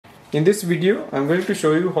In this video, I am going to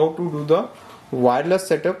show you how to do the wireless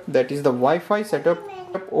setup, that is the Wi-Fi setup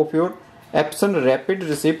of your Epson Rapid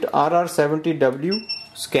Receipt RR-70W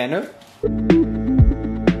scanner.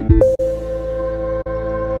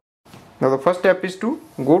 Now the first step is to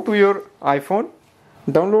go to your iPhone,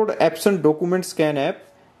 download Epson Document Scan app.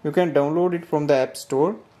 You can download it from the App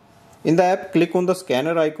Store. In the app, click on the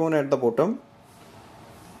scanner icon at the bottom.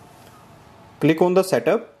 Click on the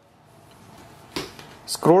setup.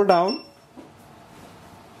 Scroll down.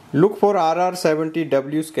 Look for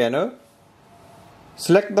RR-70W scanner.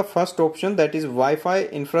 Select the first option, that is Wi-Fi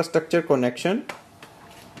infrastructure connection.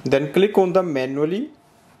 Then click on the manually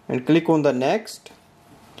and click on the next.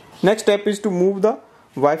 Next step is to move the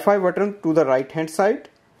Wi-Fi button to the right hand side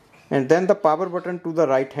and then the power button to the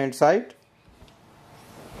right hand side.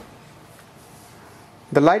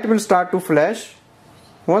 The light will start to flash.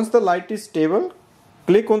 Once the light is stable,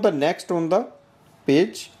 click on the next on the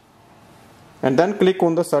page and then click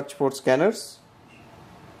on the search for scanners.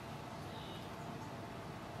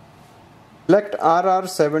 Select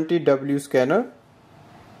RR-70W scanner.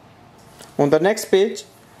 On the next page,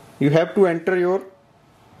 you have to enter your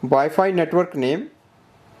Wi-Fi network name.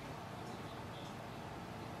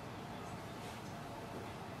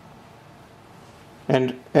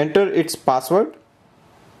 And enter its password.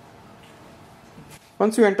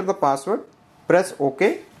 Once you enter the password, press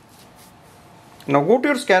OK. Now go to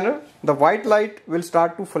your scanner. The white light will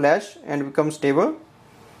start to flash and become stable.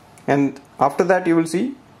 And after that you will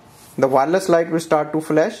see the wireless light will start to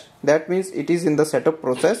flash. That means it is in the setup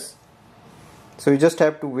process. So you just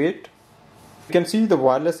have to wait. You can see the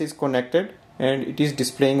wireless is connected and it is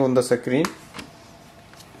displaying on the screen.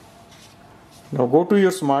 Now go to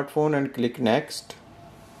your smartphone and click next.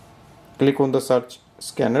 Click on the search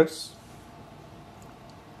scanners.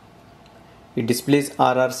 It displays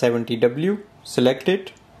RR-70W. Select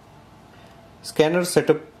it. Scanner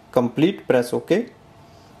setup complete. Press OK.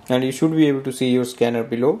 And you should be able to see your scanner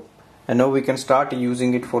below. And now we can start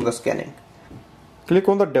using it for the scanning. Click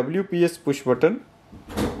on the WPS push button.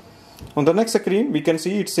 On the next screen, we can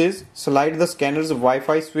see it says slide the scanner's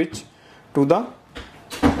Wi-Fi switch to the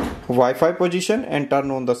Wi-Fi position and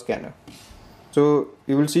turn on the scanner. So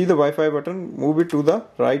you will see the Wi-Fi button, move it to the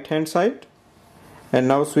right hand side and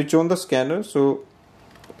now switch on the scanner. So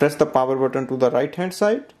press the power button to the right hand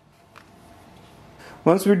side.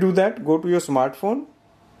 Once we do that, go to your smartphone.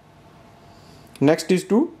 Next is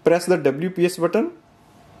to press the WPS button.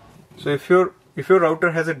 So if your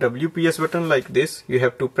router has a WPS button like this, you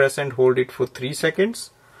have to press and hold it for 3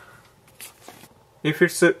 seconds. If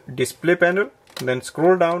it's a display panel, then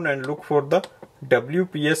scroll down and look for the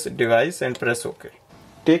WPS device and press OK.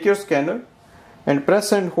 Take your scanner and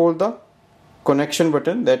press and hold the connection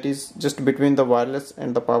button, that is just between the wireless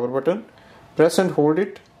and the power button. Press and hold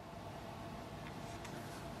it.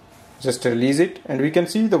 Just release it and we can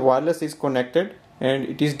see the wireless is connected and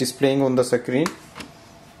it is displaying on the screen.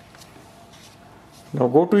 Now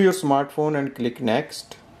go to your smartphone and click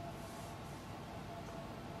next.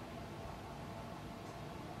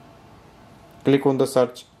 Click on the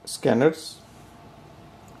search scanners.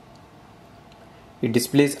 It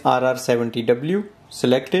displays RR-70W.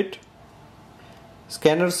 Select it.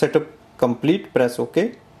 Scanner setup complete. Press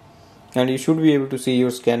OK. And you should be able to see your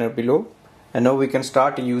scanner below. And now we can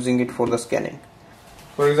start using it for the scanning.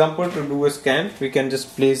 For example, to do a scan, we can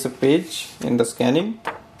just place a page in the scanning.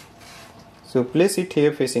 So place it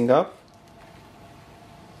here facing up.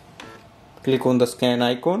 Click on the scan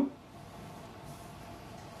icon.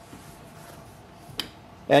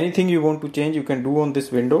 Anything you want to change you can do on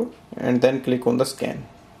this window and then click on the scan.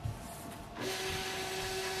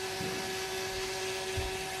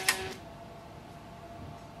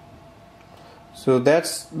 So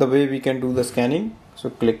that's the way we can do the scanning. So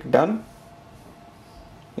click done.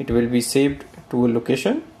 It will be saved to a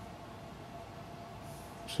location.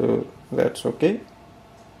 So that's okay.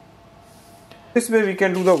 This way we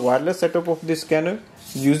can do the wireless setup of this scanner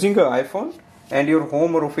using an iPhone and your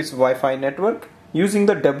home or office Wi-Fi network using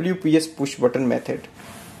the WPS push button method.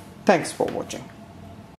 Thanks for watching.